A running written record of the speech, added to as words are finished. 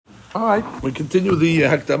All right, we continue the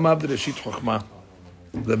Hakdama of the Reshit Chochmah,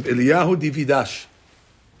 the Eliyahu Dividash.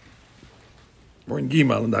 We're in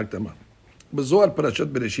Gimal in the Hakdama. B'zohar Parashat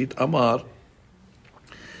Bereshit Amar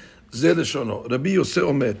Zeh Leshono Rabbi Yosef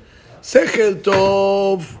Omer Sechel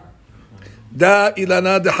Tov Da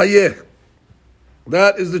Ilana Dehayeh.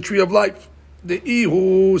 That is the tree of life. The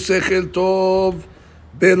Ihu Sechel Tov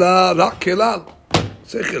Bela Ra Kelal.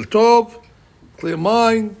 Sechel Tov, clear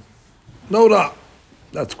mind, no Ra.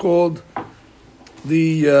 That's called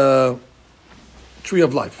the tree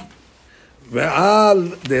of life.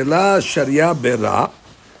 Ve'al de la sharia bera.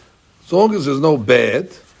 As long as there's no bad,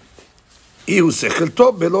 ihu sechel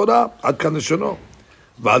tov belo ra ad kan leshono.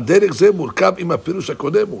 Ve'al derech ze murkav im hapirush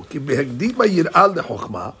hakodem ki behagdim ha'yir'ah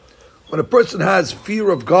lechokma. When a person has fear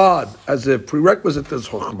of God as a prerequisite to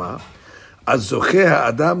chokma, az zocheh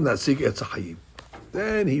ha'adam nasig etz ha'chayim.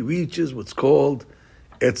 Then he reaches what's called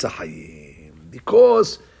etz ha'chayim.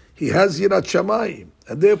 Because he has Yirat Shamayim,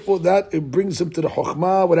 and therefore that it brings him to the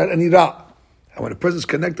Chokhmah without any Ra. And when a person is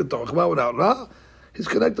connected to Chokhmah without Ra, he's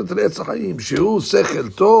connected to the Etz HaChaim. Shehu Sechel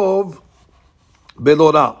Tov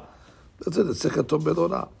Belo Ra. That's it, it's Sechel Tov Belo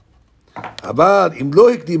Ra. But Im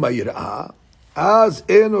Lo Hikdim HaYir'ah, Az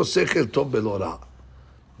Eno Sechel Tov Belo Ra.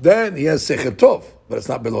 Then he has Sechel Tov, but it's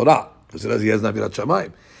not Belo Ra, because he has not Yirat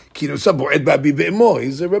Shamayim. Ki Nusa Bo'ed Ba'bi Be'emo,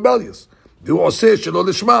 he's rebellious. והוא עושה שלא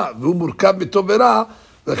לשמה, והוא מורכב מטוב ורע,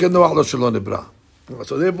 ולכן נוח לו שלא נברא.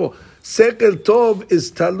 So therefore, שכל טוב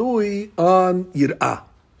is תלוי on יראה.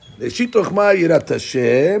 ראשית חוכמה יראת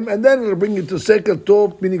השם, and then it'll bring you to שכל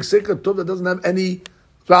טוב, meaning שכל טוב that doesn't have any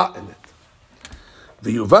רע in it.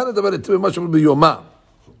 ויובן הדבר היטב במה שאומר ביומא.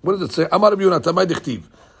 What does it say? אמר רבי יונתן, מה דכתיב?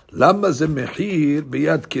 למה זה מחיר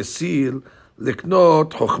ביד כסיל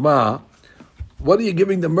לקנות חוכמה? What are you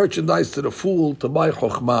giving the merchandise to the fool to buy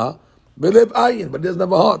חוכמה? Belev ayin, but he doesn't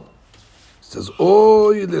have a heart. It says,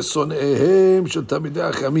 Oy lesonehem shel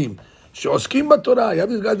tamidei hachamim, she'oskim b'Torah. You have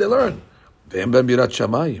these guys, they learn. Ve'em b'em yirat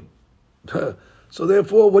shamayim. So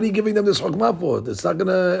therefore, what are you giving them this chokmah for? It's not going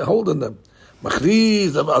to hold in them.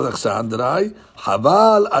 Machriz of Alexandrai,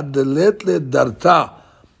 haval adelet ledarta.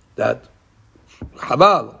 That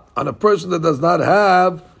haval, on a person that does not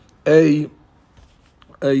have a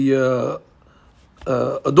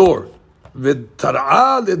door.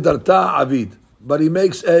 V'tar'a ledarta avid, but he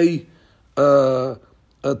makes a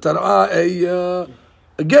tar'a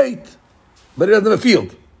a gate, but he doesn't have a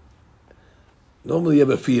field. Normally you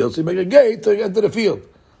have a field, so you make a gate to enter the field.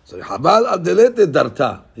 So habal adelet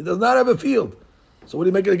ledarta, he does not have a field. So what are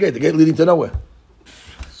you making a gate? The gate leading to nowhere.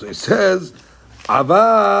 So he says,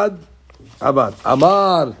 Avad,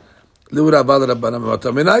 Amar, Liura Avad Rabbanam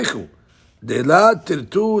Vataminaichu. דלה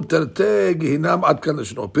תרתו תרתי גהינם עד כאן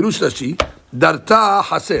לשנו. פירוש רש"י, דרתה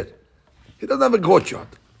חסר. He doesn't have a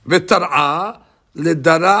courtyard. ותרעה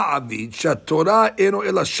לדרה עביד, שהתורה אינו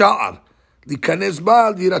אלא שער, להיכנס בה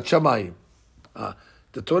ליראת שמיים.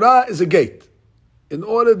 The Torah is a gate. In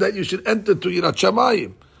order that you should enter to יראת שמיים.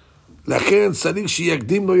 לכן צריך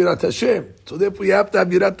שיקדים לו יראת השם. So therefore you have to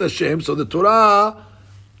have יראת השם, so the Torah,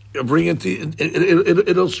 you bring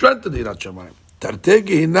it'll strengthen יראת שמיים. תרתי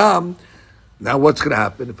גהינם. Now what's going to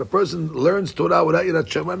happen? If a person learns Torah without Yirat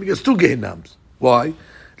Shamayim, he gets two Gehinams. Why?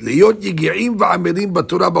 Liyot yigi'im va'amelim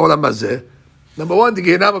b'Torah ba'olam hazeh. Number one, the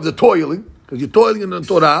Gehinam of the toiling, because you're toiling in the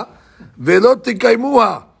Torah, ve'lo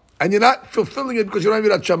tikaimuha, and you're not fulfilling it because you don't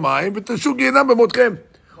have Yirat Shamayim, v'tashu Gehinam b'motchem,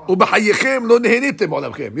 u'b'chayechem lo nehenitem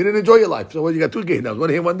ba'olamchem. You didn't enjoy your life, so you got two Gehinams, one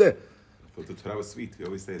here, one there. I thought the Torah was sweet, we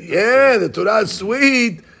always say it. Yeah, the Torah is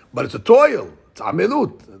sweet, but it's a toil. It's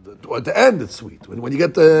amelut. At the end, it's sweet. When you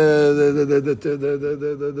get the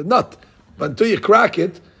nut, but until you crack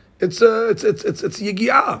it, it's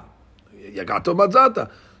yigiah, yagato matzata.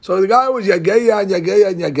 So the guy was yageya and yageya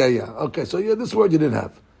and yageya. Okay, so this word you didn't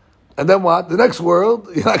have, and then what? The next world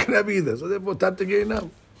you're not going to have either. So therefore, tattegay now.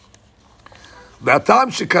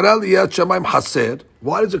 V'atam shekara liyirat shamayim haser.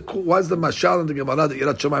 Why is the mashal in the Gemara that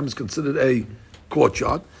yirat shamayim is considered a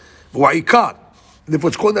courtyard? V'wa'ikar. Therefore,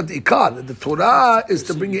 it's called that the Ikar. The Torah is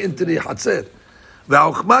to bring you into the Hatzer.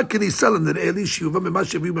 והחוכמה כניסה לנראה שיובא ממה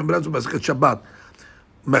שהביאו במרז ובמסכת שבת.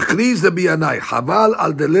 מכריז רבי ינאי, חבל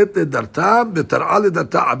על דלת לדרתם ותרעה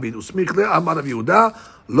לדרתה עביד. וסמיך לה, אמר רבי יהודה,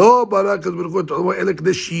 לא ברא הקדוש ברוך הוא את העולמו, אלא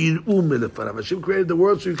כדי שיראו מלפניו. Hashem created the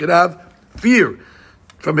world so you could have fear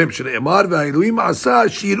from him. שנאמר, והאלוהים עשה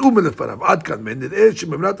שיראו מלפניו. עד כאן, ונראה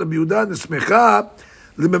שבמרת רבי יהודה נסמכה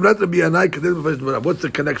לממרת רבי ינאי כדי לפרש דבריו. What's the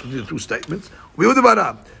connection between the two statements? ויהיו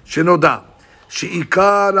דבריו, שנודע,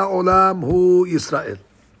 שעיקר העולם הוא ישראל.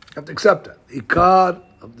 You have to accept that. עיקר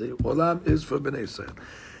of the עולם is for בני ישראל.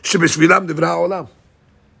 שבשבילם דברי העולם.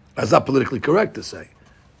 That's not politically correct to say,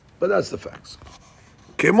 but that's the facts.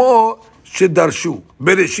 כמו שדרשו,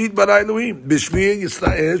 בראשית ברא אלוהים, בשביל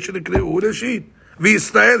ישראל שנקראו ראשית,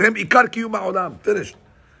 וישראל הם עיקר קיום העולם, finished.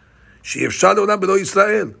 שאי אפשר לעולם בלא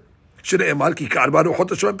ישראל, שנאמר כי כארבע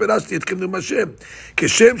רוחות השמיים פירשתי את כמנום השם,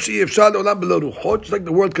 כשם שאי אפשר לעולם בלא רוחות, just like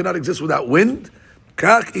the world cannot exist without wind,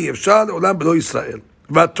 כך אי אפשר לעולם בלא ישראל.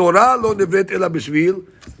 והתורה לא נבראת אלא בשביל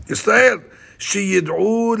ישראל,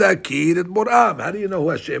 שידעו להכיר את בוראם. How do you know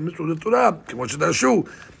who השם? through the תורה, כמו שדרשו.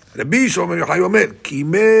 רבי שלמה יוחאי אומר, כי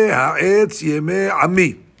ימי העץ ימי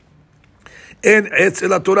עמי. אין עץ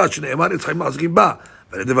אלא תורה, שנאמר עץ חיים מחזיקים בה.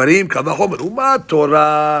 ולדברים קל וחומר. ומה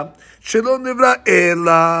התורה שלא נברא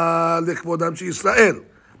אלא לכבודם של ישראל?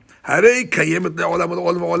 הרי קיימת לעולם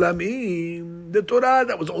ולעולם ועולמים. The Torah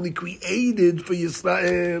that was only created for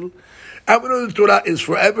Israel. And we know the Torah is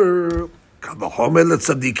forever. קל וחומר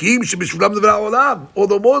לצדיקים שבשבילם נברא העולם.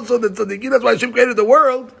 Although more so than צדיקים, that's why Hashem created the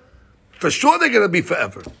world. For sure they're going to be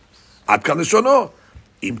forever. עד כאן לשונו.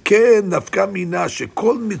 אם כן, נפקא מינה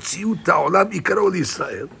שכל מציאות העולם עיקרו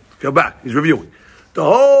לישראל. Go back, he's reviewing. The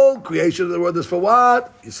whole creation of the world is for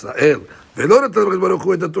what? Israel. ולא נתן לקדוש ברוך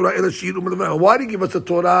הוא את התורה, אלא שיראו מלבד. Why did he give us the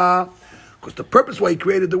Torah? Because the purpose why he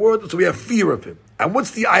created the world is so we have fear of him. And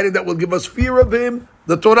what's the item that will give us fear of him?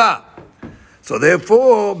 The Torah. So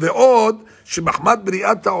therefore, ועוד, שמחמת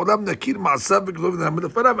בריאת העולם נכיר מעשיו וגדולו ונעמד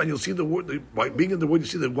לפניו, and you'll see the word, by being in the word, you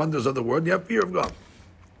see the wonders of the word, and you have fear of God.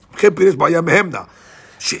 לכן פירש בעיה מהמנה,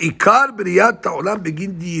 שעיקר בריאת העולם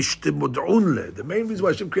בגין דישתמודעון לה. The main reason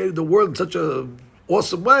why Hashem created the world in such an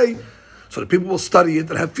awesome way, so that people will study it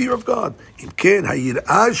and have fear of God. אם כן,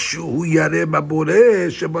 היראה שהוא ירא מבורא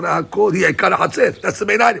שברא הכל, היא עיקר החצר. That's the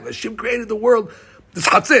main item. Hashem created the world, this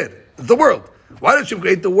חצר, it's the world. Why did Hashem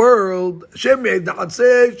create the world? Hashem made the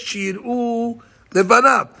חצר שיראו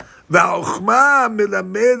לבניו. והחוכמה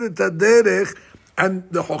מלמדת הדרך, and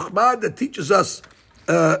the חוכמה that teaches us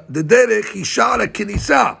the derech היא שער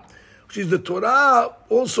הכניסה, which is the Torah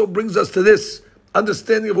also brings us to this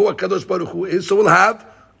understanding of who HaKadosh Baruch Hu is. So we'll have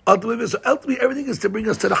ultimately everything is to bring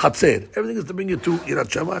us to the Chatzir. Everything is to bring you to Yirat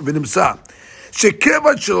Shamayim v'nimsa.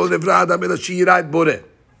 Shekevan shelo nevra adam ela sheyirah et boreh.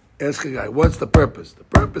 Ask a guy, what's the purpose? The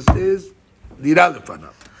purpose is lirah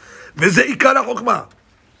lefanav. V'zeh ikar ha'chokmah.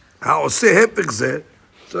 Ha'oseh hepech zeh.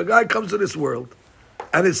 So a guy comes to this world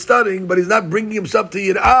and is studying, but he's not bringing himself to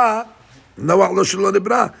Yirah. נוח לו שלא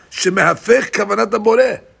נברא, שמהפך כוונת הבורא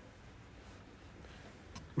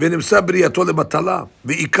ונמצא בריאתו לבטלה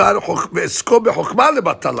ועסקו בחוכמה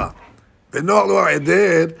לבטלה ונוח לו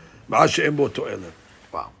העדר מה שאין בו תועלת.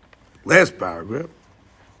 Wow. Last paragraph.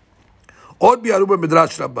 עוד ביארו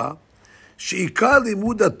במדרש רבה שעיקר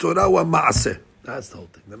לימוד התורה הוא המעשה. That's the whole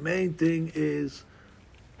thing. The main thing is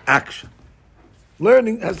action.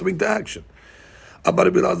 Learning has to bring to action. אמר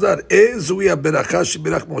רבי אלעזר, זוהי הברכה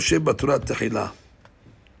שבירך משה בתורת תחילה.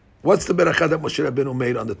 What's the ברכה that Moshe Rabbeinu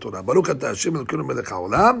made on the Torah? ברוך אתה השם אלוקינו מלך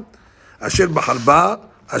העולם, אשר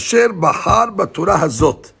בחר בתורה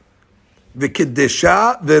הזאת,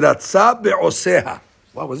 וקדשה ורצה בעושיה.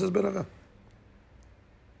 Wow, what's this ברכה?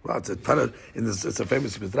 Wow, it's a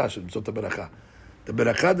famous midrash, it's not the ברכה. The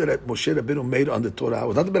ברכה that Moshe Rabbeinu made on the Torah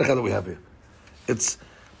was not the ברכה that we have here. It's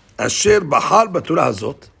אשר בחר בתורה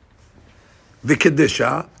הזאת,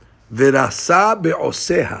 וקדשה ורצה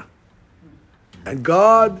בעושיה. And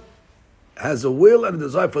God has a will and a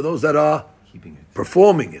desire for those that are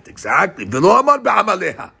performing it. Exactly. ולא אמר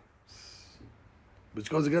בעמליה. Which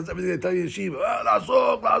goes against everything they tell you in Yeshiva.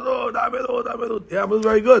 לעסוק, לעשות. Yeah, it was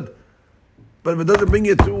very good. But if it doesn't bring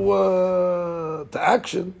you to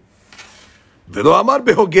action, ולא אמר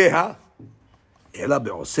בהוגיה, אלא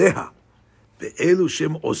בעושיה. באלו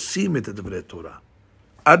שהם עושים את דברי תורה.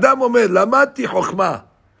 אדם אומר, למדתי חוכמה,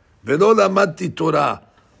 ולא למדתי תורה.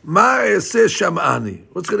 מה אעשה שמעני?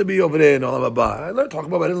 What's going to be over there in העולם הבא? אני לא את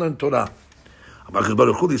חוכמה, אבל אין לנו תורה. אבל הקדוש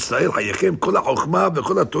ברוך הוא לישראל, חייכם, כל החוכמה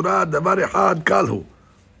וכל התורה, דבר אחד קל הוא.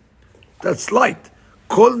 That's light.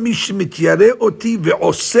 כל מי שמתיירא אותי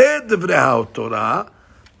ועושה דברי התורה,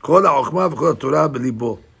 כל החוכמה וכל התורה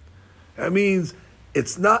בליבו. That means,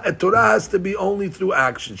 it's not, a Torah has to be only through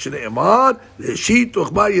action. שנאמר, ראשית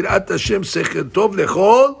חוכמה יראת השם שכל טוב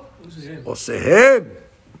לכל עושיהם.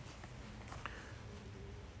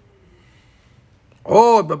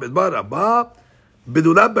 עוד במדבר הבא,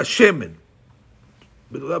 בדולה בשמן.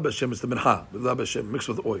 בדולה בשמן, זה מנחה, בדולה בשמן, mixed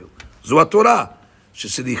with oil. זו התורה,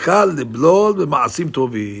 שצריכה לבלול במעשים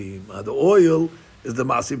טובים. The oil is the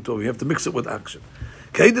מעשים טובים. You have to mix it with action.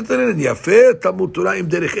 כעת תראה, יפה תלמוד תורה עם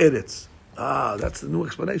דרך ארץ. That's the new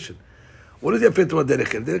explanation. What does יפה תלמוד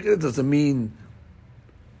דרך ארץ? דרך ארץ doesn't mean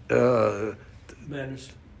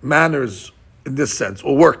manners in this sense,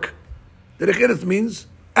 or work. דרך ארץ means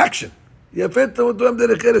action. יפה תלמוד תורה עם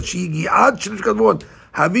דרך ארץ, שהגיעה של כתבון.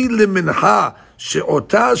 הביא למנחה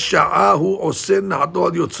שאותה שעה הוא עושה נחתו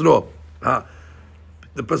על יוצרו.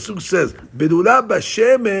 The pasuk says, "Bedula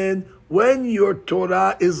b'shemen." When your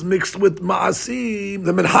Torah is mixed with ma'asim,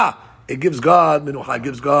 the mincha, it gives God minucha, it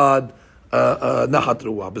gives God nachat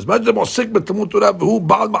ruach. בזמן שזה עוסק בתלמוד תורה והוא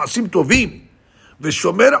בעל מעשים טובים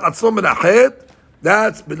ושומר עצמו מנחת,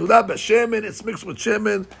 that's bedula b'shemen. It's mixed with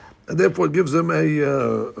shemen, and therefore it gives him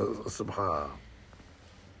a simcha.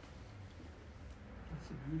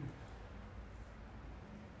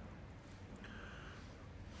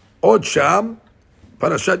 עוד שם.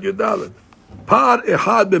 פרשת י"ד, פר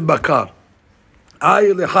אחד בן בקר,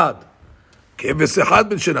 איל אחד, כבש אחד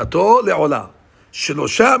בן שנתו לעולה,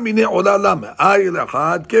 3 מיני עולה למה, איל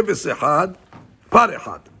אחד, כבש אחד, פר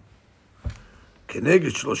אחד. כנגד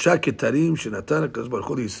 3 כתרים שנתן הקדוש ברוך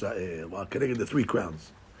הוא לישראל, כנגד the 3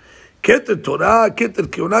 crowns. כתר תורה, כתר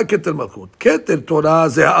כהונה, כתר מלכות. כתר תורה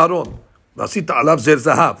זה הארון, ועשית עליו זר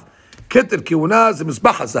זהב. כתר כהונה זה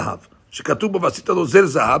מזבח הזהב. שכתוב בו ועשית לו זר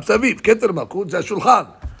זהב סביב. כתר מלכות זה השולחן.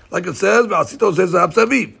 Like it says, ועשית לו זר זהב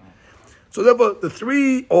סביב. So therefore, the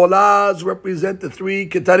 3 olas represent the 3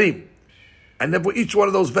 ketarim. And therefore, each one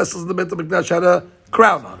of those vessels in the Beit HaMikdash had a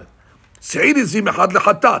crown on it. Se'ir izim echad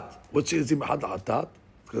lechatat. What's se'ir izim echad lechatat?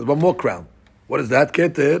 There's one more crown. What is that?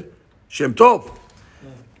 Keter Shem Tov.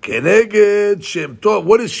 Keneged Shem Tov.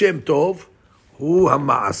 What is Shem Tov? Hu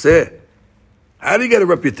ha'ma'aseh. How do you get a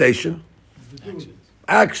reputation?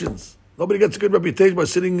 Actions. Nobody gets a good reputation by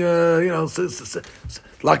sitting,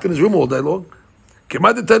 locked in his room all day long.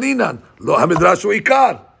 כמעט תנינן, לא המדרש הוא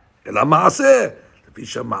עיקר, אלא מעשה. לפי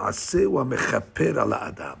שהמעשה הוא המכפר על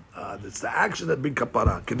האדם. It's the action that bring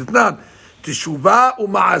כפרה. כדתנן, תשובה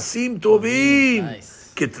ומעשים טובים.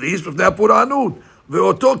 כתריס בפני הפורענות.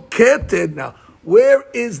 ואותו כתר, now, where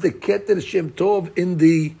is the כתר שם טוב in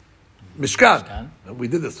the משכן? We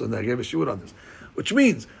did this, and I gave a shiur on this. Which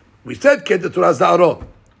means, we said כתר תורה זה הארון.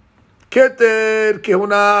 כתר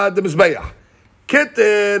כהונה זה מזבח.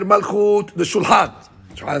 כתר מלכות זה שולחן.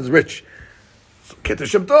 שולחן is rich. כתר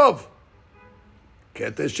שם טוב.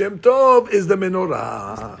 כתר שם טוב is the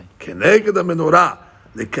מנורה. כנגד המנורה.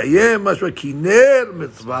 לקיים משהו, כי נר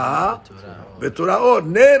מצווה ותורה אור.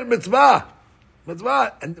 נר מצווה. מצווה.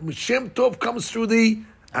 And שם טוב comes through the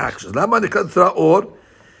actions. למה נקרא תורה אור?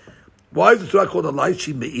 Why is the Torah called a light?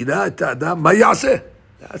 שהיא מאירה את האדם. מה יעשה?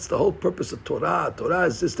 That's the whole purpose of Torah. Torah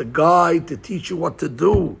is just a guide to teach you what to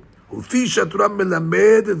do. ולפי שהתורה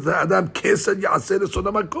מלמד את האדם כיצד יעשה לסוד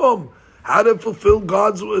המקום. How to fulfill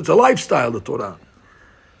God's will. It's a lifestyle, the Torah.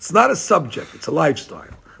 It's not a subject, it's a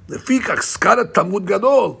lifestyle. לפי כך סקרת תלמוד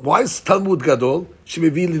גדול. Why is תלמוד גדול?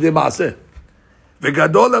 שמביא לידי מעשה.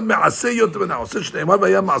 וגדול המעשה יותר מן העושה שנאמר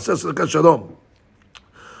והיה מעשה צדקה שלום.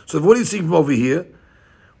 So what do you see from over here?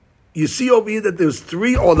 You see over here that there's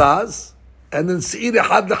 3 olas, and then se'ir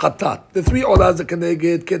echad lechatat. The 3 olas are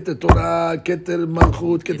connected, keter Torah, keter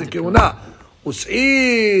malchut, keter kehuna.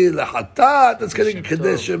 U'se'ir lechatat, that's connected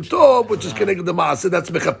kedesh Shem Tov, which is connected to ma'aseh, that's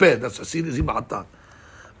mechaper, that's se'ir izim lechatat.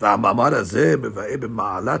 והמאמר הזה מבאה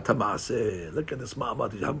במעלת המעשה. Look at this מאמר,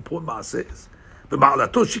 how important מעשה is.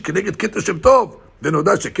 במעלתו שהיא כנגד כתר שם טוב,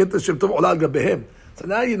 ונודע שכתר שם טוב עולה על גביהם. So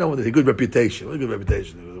now you know there's a good reputation. What is good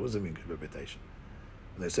reputation? What does it mean, good reputation?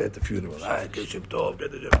 When they say at the funeral, כתר שם טוב,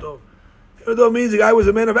 כתר שם טוב. Even though it means the guy was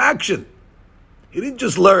a man of action. He didn't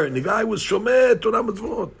just learn. The guy was שומר תורה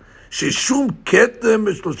מצוות. ששום כתר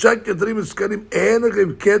משלושה כתרים מסכנים אין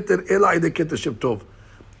לכם כתר אלא על ידי כתר שם טוב.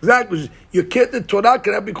 Exactly. Your keter Torah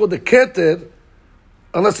cannot be called a keter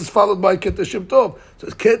unless it's followed by keter Shem Tov. So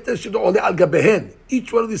it's keter Shem Tov al gabehen.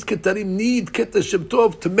 Each one of these keterim need keter Shem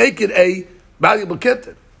Tov to make it a valuable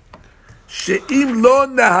keter. שאם לא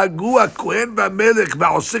נהגו הכהן והמלך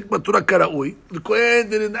והעוסק בתורה כראוי, the Kohen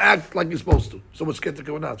didn't act like he's supposed to. So much keter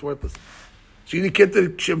kehuna, it's worthless. So you need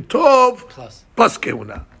keter Shem Tov plus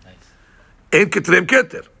kehuna. אין כתרים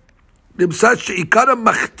כתר. נמצא שעיקר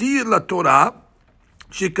המכתיר לתורה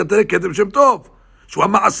שכתר כתר שם טוב, שהוא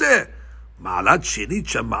המעשה. מעלת שנית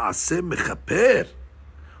שהמעשה מכפר.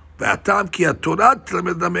 והטעם כי התורה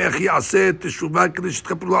תלמד אדם איך יעשה תשובה כדי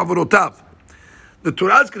שתכפרו עבורותיו. The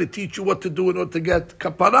Torah is going to teach you what to do in order to get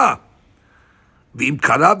כפרה. ואם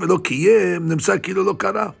קרה ולא קיים, נמצא כאילו לא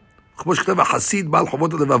קרה. כמו שכתב החסיד בעל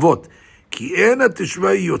חובות הלבבות. כי אין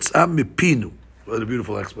התשובה יוצאה מפינו. What a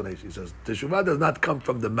beautiful explanation. He says, תשובה does not come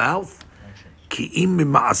from the mouth, כי אם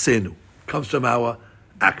ממעשינו. Comes from our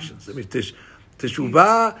actions. I mean,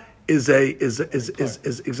 teshuvah is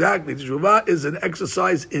exactly. Teshuvah is an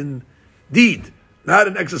exercise in deed, not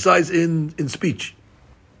an exercise in speech.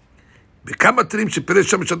 Right.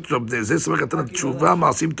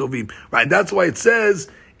 That's why it says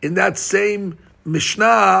in that same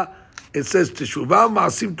Mishnah it says Teshuvah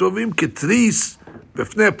Ma'asim Tovim Ketris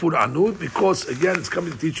B'fnei Pur'anut, because again it's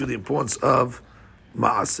coming to teach you the importance of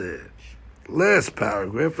Ma'aseh. Last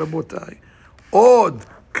paragraph, Rabotai. Od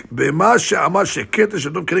b'ma she'amar she'keter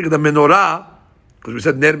she'dom keneged ha'menorah, because we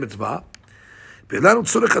said ner mitzvah, ולנו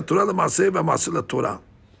צורך התורה למעשה והמעשה לתורה.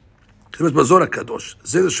 זה בזוהר הקדוש,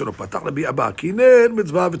 זה לשונו פתח רבי אבא, כי נר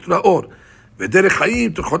מצווה ותורה אור, ודרך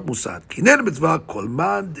חיים תורכות מוסד. כי נר מצווה כל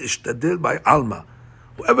מן דשתדל בי עלמא,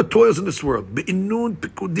 whoever toils in this world, בעינון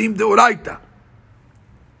פקודים דאורייתא.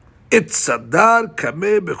 את סדר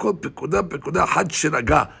קמה בכל פקודה חד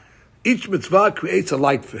שנגע. Each mitzvah creates a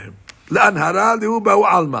light for him. להנהרה להוא באו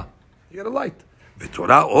עלמא. You get a light.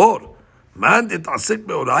 ותורה אור. Man תתעסק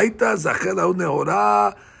באורייתא, זכה להוא נהורה,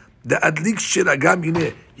 דאדליק שנגע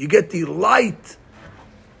מיניה. You get the light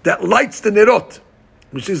that lights the nerot,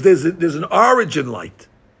 which is there's an origin light.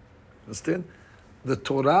 Understand? The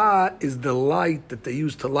Torah is the light that they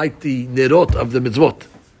use to light the nerot of the mitzvot.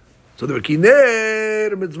 So the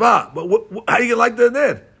ner mitzvah. But how do you light the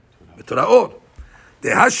ner? The Torah or. The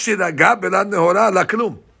hashiraga belan nehora la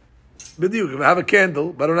klum. B'diuk. If I have a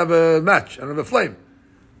candle, but I don't have a match, I don't have a flame.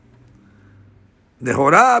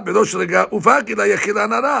 Nehora belo shiraga ufaki la yechila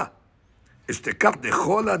nara. Ishtekach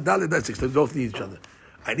nechola dalet dasik. They both need each other.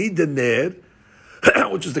 I need the ner,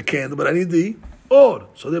 which is the candle, but I need the or.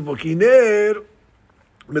 So therefore, ki ner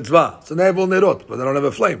mitzvah. So now I have all nerot, but I don't have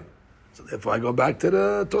a flame. So therefore, I go back to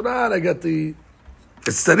the Torah and I get the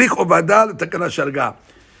tzarich ovada l'takana sharga.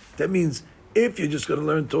 That means if you're just going to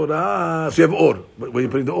learn Torah, so you have or. Where are you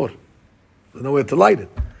putting the or? There's nowhere to light it.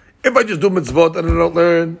 If I just do mitzvot and I don't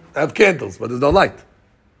learn, I have candles, but there's no light.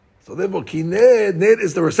 So therefore, ki ner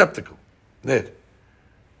is the receptacle. Ner.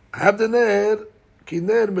 I have the ner, ki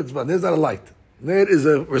ner mitzvah. Ner is not a light. Ner is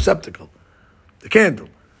a receptacle, the candle.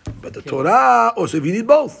 But the Torah, also if you need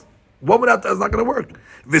both, one without that is not going to work.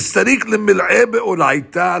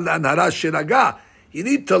 You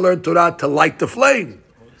need to learn Torah to light the flame.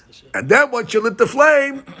 And then once you lit the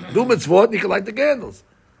flame, do mitzvot, and you can light the candles.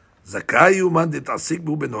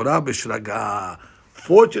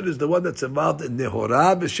 Fortunate is the one that's involved in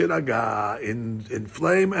nehora b'shiraga, in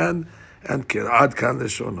flame and kir'ad kan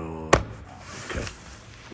leshono.